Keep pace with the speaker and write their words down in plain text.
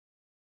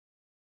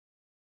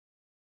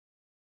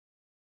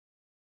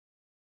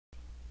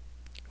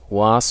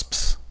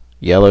Wasps,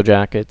 yellow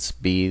jackets,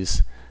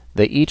 bees,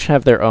 they each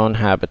have their own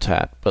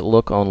habitat, but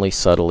look only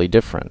subtly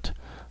different.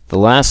 The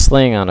last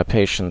thing on a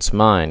patient's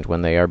mind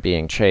when they are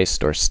being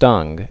chased or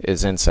stung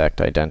is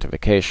insect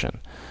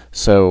identification.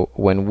 So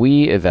when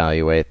we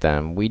evaluate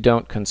them, we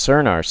don't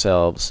concern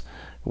ourselves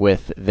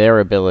with their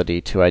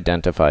ability to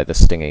identify the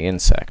stinging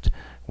insect.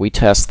 We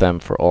test them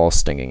for all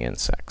stinging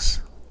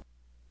insects.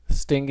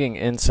 Stinging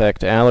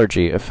insect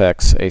allergy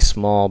affects a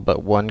small,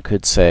 but one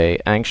could say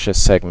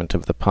anxious segment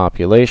of the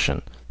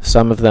population.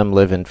 Some of them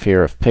live in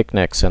fear of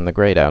picnics and the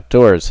great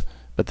outdoors,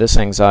 but this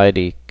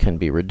anxiety can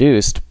be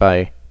reduced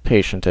by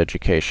patient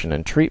education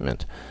and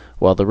treatment.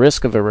 While the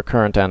risk of a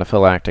recurrent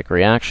anaphylactic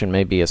reaction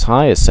may be as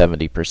high as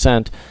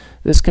 70%,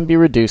 this can be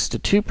reduced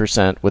to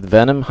 2% with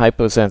venom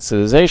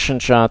hyposensitization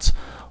shots,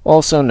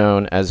 also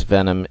known as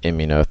venom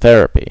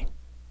immunotherapy.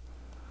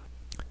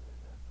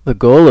 The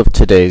goal of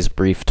today's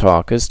brief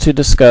talk is to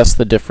discuss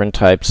the different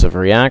types of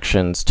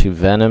reactions to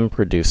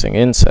venom-producing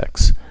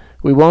insects.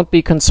 We won't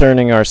be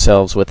concerning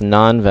ourselves with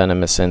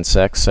non-venomous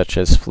insects such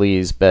as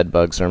fleas,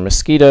 bedbugs, or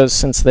mosquitoes,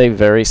 since they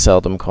very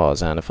seldom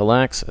cause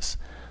anaphylaxis.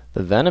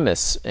 The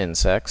venomous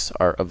insects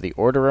are of the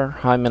order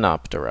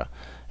Hymenoptera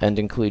and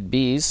include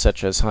bees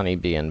such as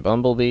honeybee and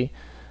bumblebee,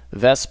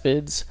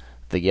 vespids,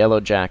 the yellow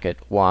jacket,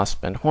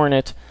 wasp, and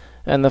hornet,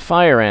 and the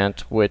fire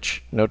ant,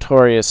 which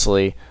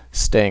notoriously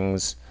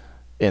stings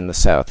in the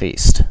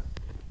southeast.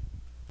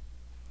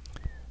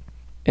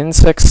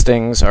 Insect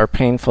stings are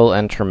painful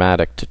and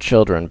traumatic to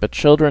children, but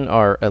children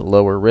are at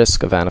lower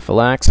risk of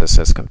anaphylaxis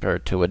as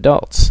compared to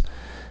adults.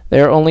 They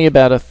are only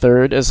about a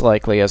third as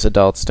likely as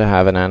adults to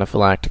have an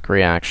anaphylactic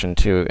reaction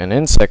to an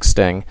insect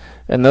sting,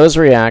 and those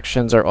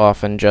reactions are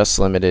often just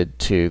limited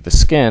to the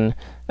skin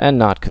and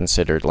not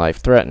considered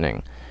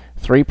life-threatening.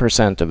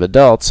 3% of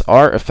adults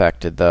are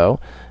affected, though,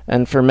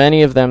 and for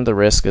many of them the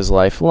risk is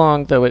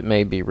lifelong, though it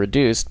may be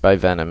reduced by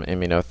venom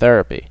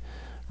immunotherapy.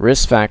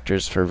 Risk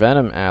factors for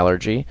venom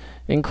allergy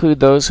include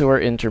those who are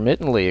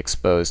intermittently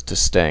exposed to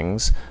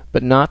stings,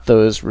 but not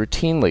those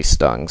routinely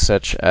stung,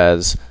 such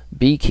as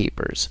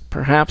beekeepers,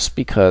 perhaps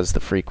because the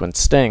frequent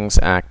stings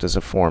act as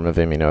a form of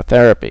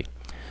immunotherapy.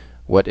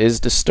 What is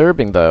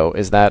disturbing, though,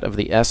 is that of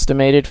the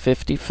estimated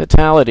 50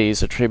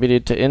 fatalities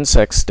attributed to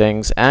insect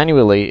stings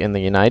annually in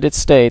the United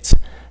States,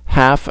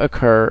 half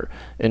occur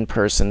in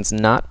persons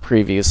not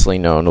previously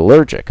known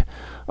allergic.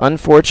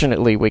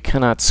 Unfortunately, we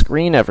cannot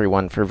screen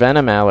everyone for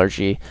venom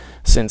allergy,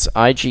 since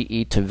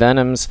IgE to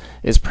venoms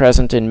is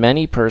present in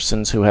many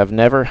persons who have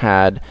never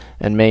had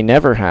and may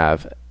never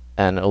have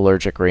an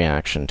allergic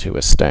reaction to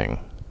a sting.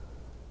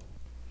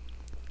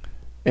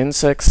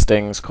 Insect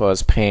stings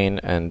cause pain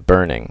and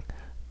burning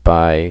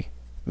by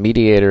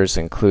mediators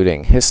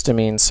including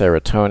histamine,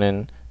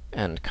 serotonin,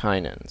 and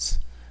kinins.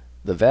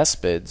 The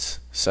vespids,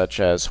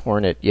 such as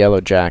hornet, yellow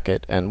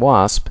jacket, and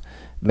wasp,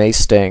 may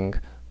sting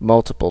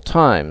multiple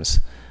times.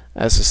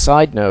 As a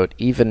side note,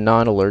 even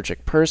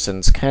non-allergic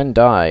persons can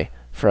die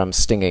from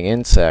stinging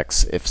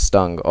insects if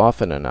stung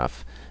often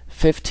enough.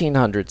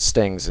 1,500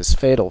 stings is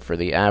fatal for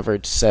the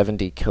average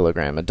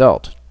 70-kilogram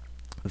adult.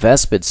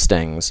 Vespid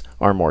stings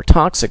are more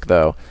toxic,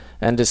 though,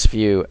 and as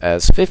few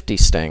as 50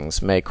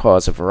 stings may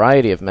cause a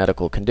variety of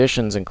medical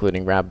conditions,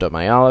 including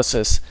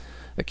rhabdomyolysis,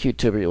 acute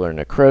tubular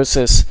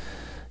necrosis,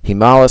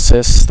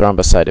 hemolysis,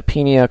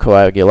 thrombocytopenia,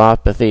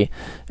 coagulopathy,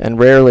 and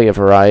rarely a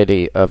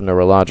variety of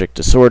neurologic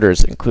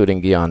disorders,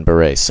 including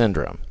Guillain-Barré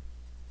syndrome.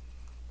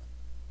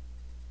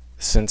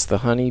 Since the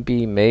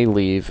honeybee may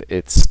leave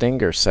its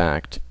stinger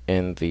sac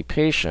in the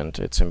patient,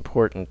 it's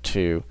important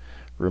to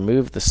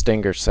remove the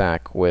stinger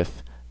sac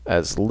with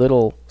as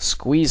little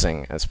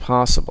squeezing as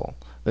possible.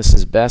 This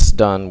is best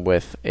done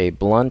with a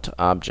blunt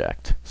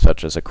object,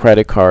 such as a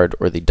credit card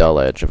or the dull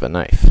edge of a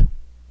knife.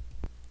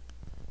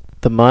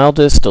 The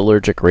mildest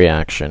allergic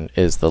reaction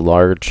is the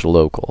large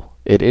local.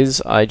 It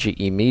is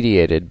IgE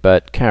mediated,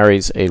 but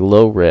carries a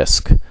low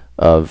risk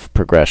of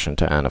progression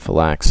to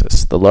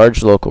anaphylaxis. The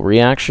large local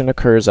reaction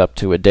occurs up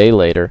to a day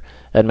later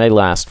and may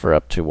last for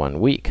up to 1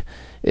 week.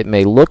 It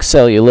may look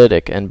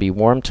cellulitic and be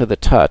warm to the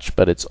touch,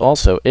 but it's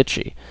also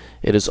itchy.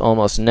 It is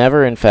almost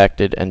never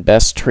infected and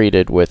best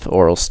treated with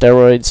oral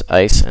steroids,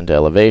 ice, and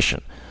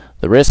elevation.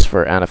 The risk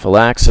for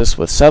anaphylaxis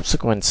with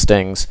subsequent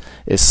stings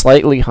is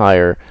slightly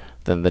higher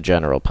than the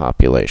general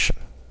population.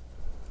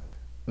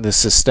 The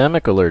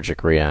systemic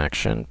allergic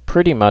reaction,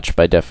 pretty much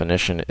by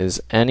definition,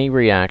 is any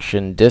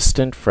reaction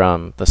distant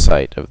from the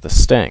site of the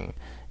sting.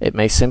 It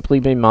may simply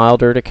be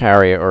milder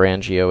urticaria or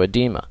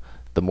angioedema.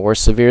 The more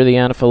severe the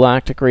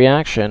anaphylactic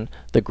reaction,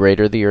 the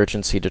greater the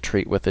urgency to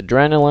treat with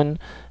adrenaline,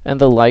 and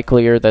the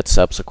likelier that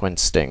subsequent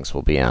stings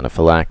will be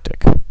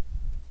anaphylactic.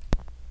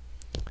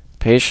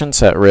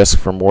 Patients at risk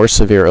for more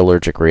severe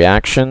allergic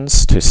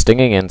reactions to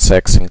stinging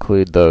insects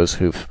include those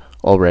who've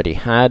already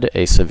had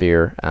a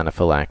severe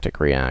anaphylactic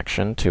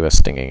reaction to a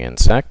stinging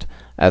insect,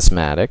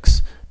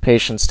 asthmatics,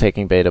 patients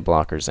taking beta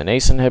blockers and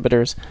ACE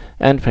inhibitors,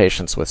 and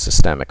patients with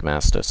systemic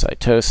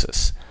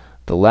mastocytosis.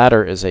 The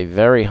latter is a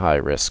very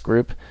high-risk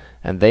group,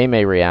 and they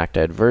may react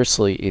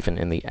adversely even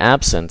in the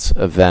absence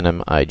of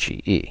venom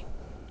IgE.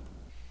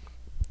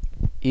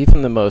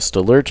 Even the most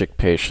allergic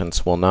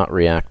patients will not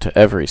react to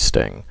every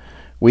sting.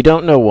 We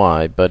don't know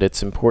why, but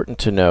it's important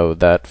to know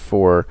that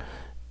for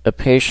a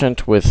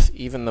patient with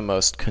even the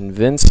most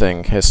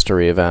convincing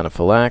history of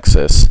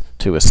anaphylaxis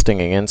to a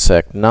stinging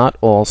insect, not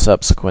all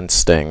subsequent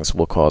stings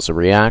will cause a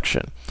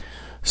reaction.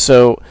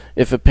 So,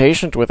 if a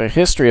patient with a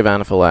history of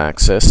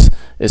anaphylaxis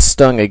is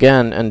stung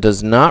again and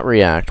does not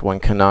react, one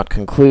cannot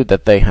conclude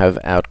that they have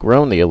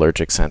outgrown the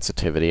allergic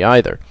sensitivity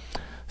either.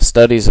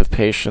 Studies of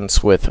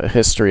patients with a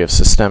history of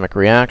systemic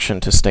reaction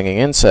to stinging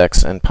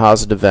insects and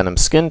positive venom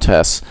skin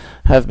tests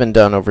have been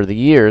done over the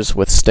years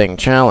with sting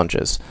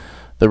challenges.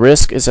 The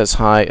risk is as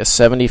high as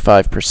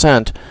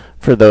 75%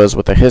 for those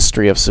with a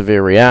history of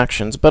severe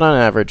reactions, but on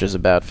average is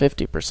about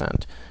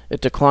 50%.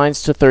 It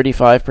declines to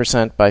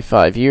 35% by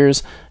 5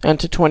 years and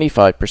to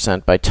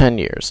 25% by 10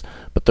 years,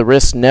 but the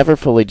risk never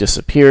fully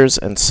disappears,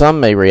 and some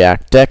may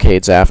react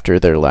decades after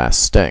their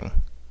last sting.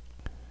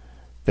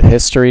 The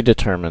history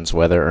determines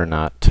whether or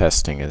not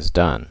testing is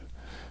done.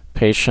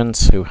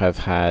 Patients who have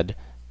had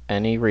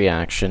any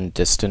reaction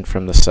distant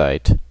from the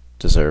site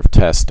deserve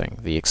testing.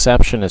 The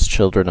exception is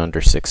children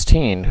under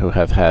 16 who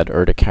have had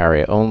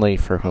urticaria only,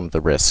 for whom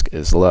the risk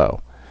is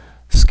low.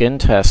 Skin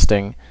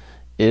testing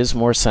is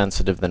more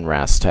sensitive than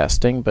RAS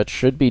testing, but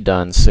should be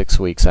done 6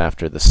 weeks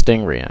after the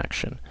sting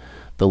reaction.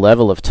 The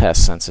level of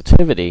test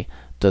sensitivity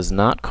does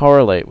not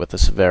correlate with the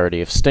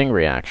severity of sting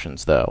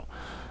reactions, though,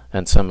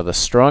 and some of the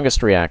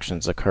strongest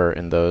reactions occur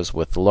in those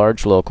with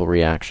large local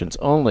reactions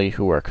only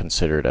who are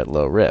considered at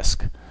low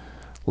risk.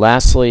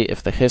 Lastly,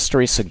 if the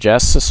history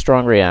suggests a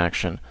strong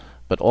reaction,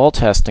 but all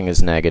testing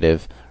is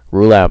negative,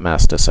 rule out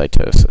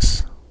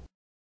mastocytosis.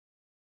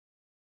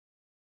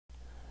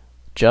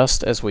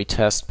 Just as we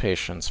test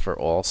patients for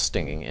all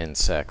stinging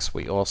insects,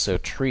 we also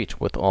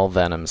treat with all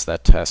venoms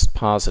that test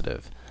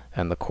positive,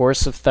 and the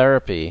course of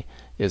therapy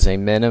is a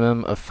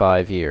minimum of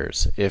 5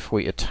 years. If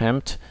we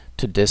attempt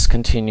to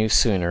discontinue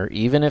sooner,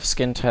 even if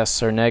skin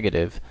tests are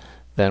negative,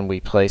 then we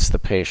place the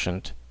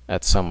patient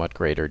at somewhat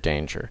greater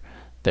danger.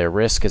 Their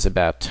risk is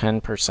about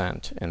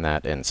 10% in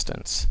that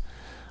instance.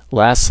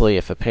 Lastly,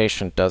 if a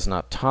patient does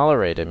not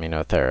tolerate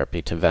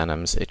immunotherapy to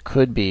venoms, it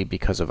could be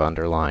because of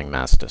underlying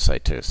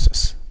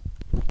mastocytosis.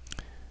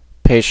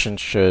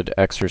 Patients should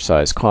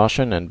exercise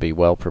caution and be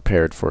well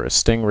prepared for a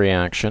sting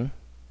reaction.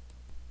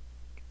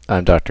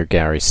 I'm Dr.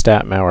 Gary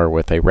Statmauer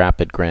with a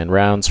rapid grand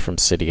rounds from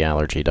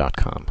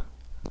cityallergy.com.